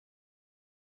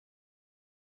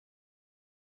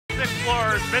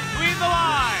explorers between the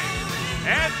lines.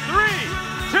 And 3,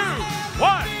 2,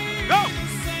 1, go!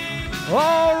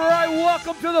 All right,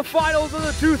 welcome to the finals of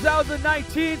the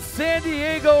 2019 San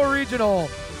Diego Regional.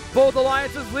 Both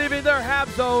alliances leaving their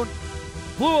half zone.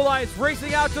 Blue Alliance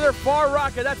racing out to their far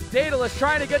rocket. That's Daedalus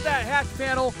trying to get that hatch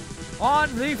panel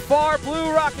on the far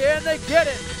blue rocket, and they get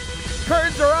it.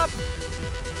 Curtains are up.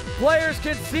 Players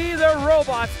can see their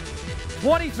robots.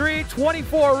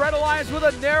 23-24, Red Alliance with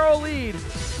a narrow lead.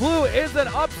 Blue is an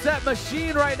upset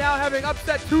machine right now, having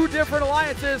upset 2 different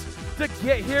alliances to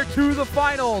get here to the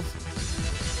finals.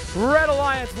 Red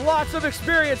Alliance, lots of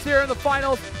experience here in the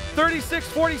finals.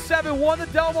 36-47 won the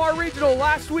Del Mar Regional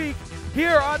last week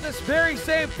here on this very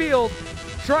same field.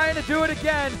 Trying to do it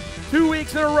again 2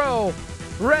 weeks in a row.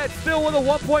 Red still with a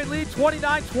 1-point lead,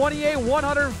 29-28,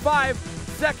 105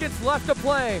 seconds left to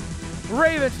play.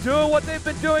 Ravens doing what they've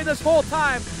been doing this whole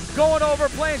time, going over,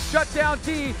 playing shutdown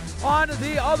D on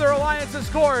the other alliance's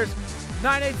scores.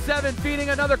 987 feeding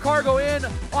another cargo in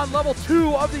on level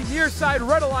 2 of the near side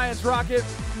Red Alliance rocket.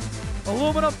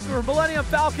 Aluminum or Millennium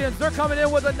Falcons, they're coming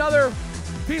in with another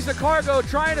piece of cargo,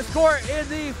 trying to score in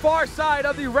the far side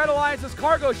of the Red Alliance's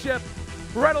cargo ship.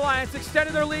 Red Alliance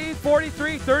extending their lead,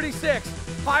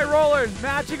 43-36. High rollers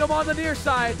matching them on the near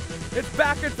side. It's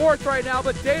back and forth right now,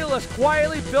 but Daedalus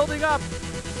quietly building up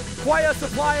quite a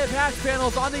supply of hatch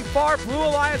panels on the far Blue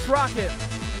Alliance rocket.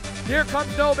 Here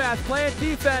comes Nomads playing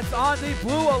defense on the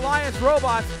Blue Alliance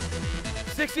robots.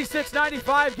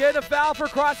 66-95 getting a foul for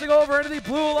crossing over into the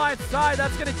Blue Alliance side.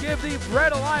 That's going to give the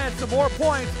Red Alliance some more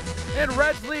points, and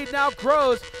Red's lead now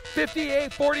grows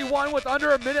 58-41 with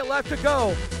under a minute left to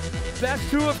go. Best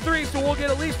 2 of 3, so we'll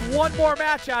get at least one more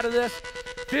match out of this.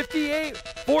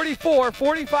 58-44,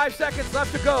 45 seconds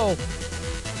left to go.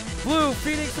 Blue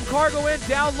feeding some cargo in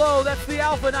down low. That's the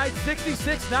Alpha Knight,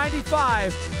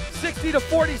 66-95.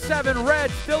 60-47,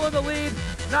 Red still in the lead.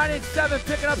 987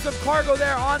 picking up some cargo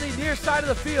there on the near side of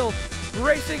the field.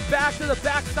 Racing back to the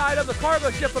back side of the cargo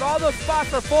ship, but all those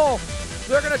spots are full.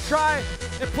 They're gonna try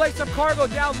and place some cargo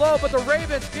down low, but the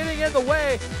Ravens getting in the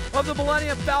way of the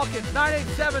Millennium Falcons.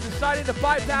 987 deciding to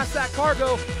bypass that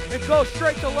cargo and go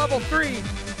straight to level 3.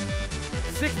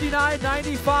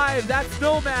 69-95, that's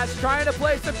Nomads trying to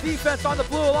play some defense on the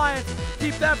Blue Alliance,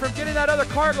 keep them from getting that other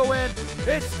cargo in.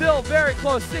 It's still very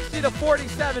close,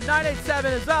 60-47.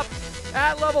 987 is up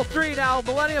at level 3 now.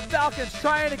 Millennium Falcons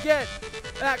trying to get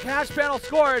that hatch panel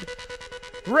scored.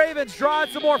 Ravens drawing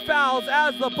some more fouls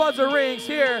as the buzzer rings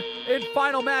here in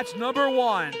final match number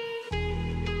 1.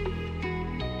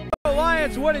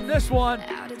 Alliance winning this one,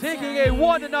 taking a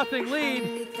 1-0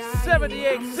 lead.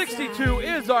 78-62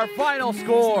 is our final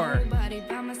score.